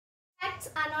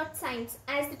Facts are not science,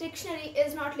 as the dictionary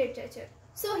is not literature.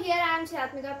 So here I am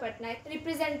Shiratmika Patnaik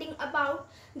representing about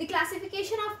the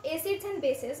classification of acids and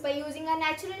bases by using a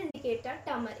natural indicator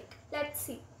turmeric. Let's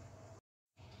see.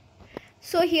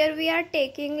 So here we are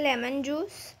taking lemon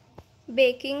juice,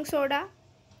 baking soda,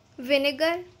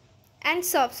 vinegar and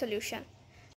surf solution.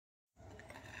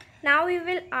 Now we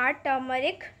will add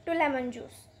turmeric to lemon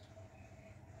juice.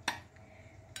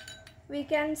 We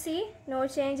can see no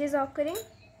change is occurring.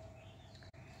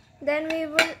 Then we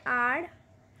will add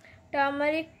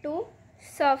turmeric to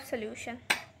surf solution.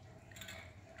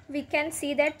 We can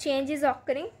see that change is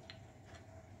occurring.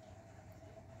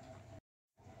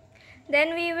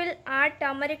 Then we will add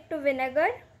turmeric to vinegar.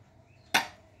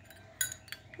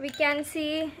 We can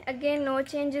see again no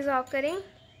change is occurring.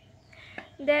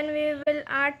 Then we will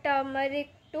add turmeric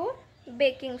to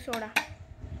baking soda.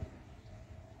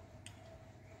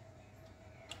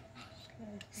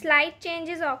 Slight change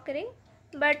is occurring,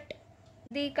 but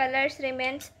the colors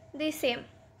remains the same.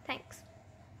 Thanks.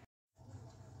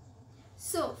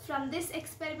 So from this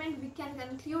experiment we can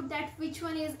conclude that which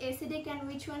one is acidic and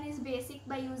which one is basic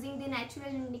by using the natural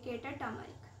indicator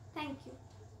turmeric. Thank you.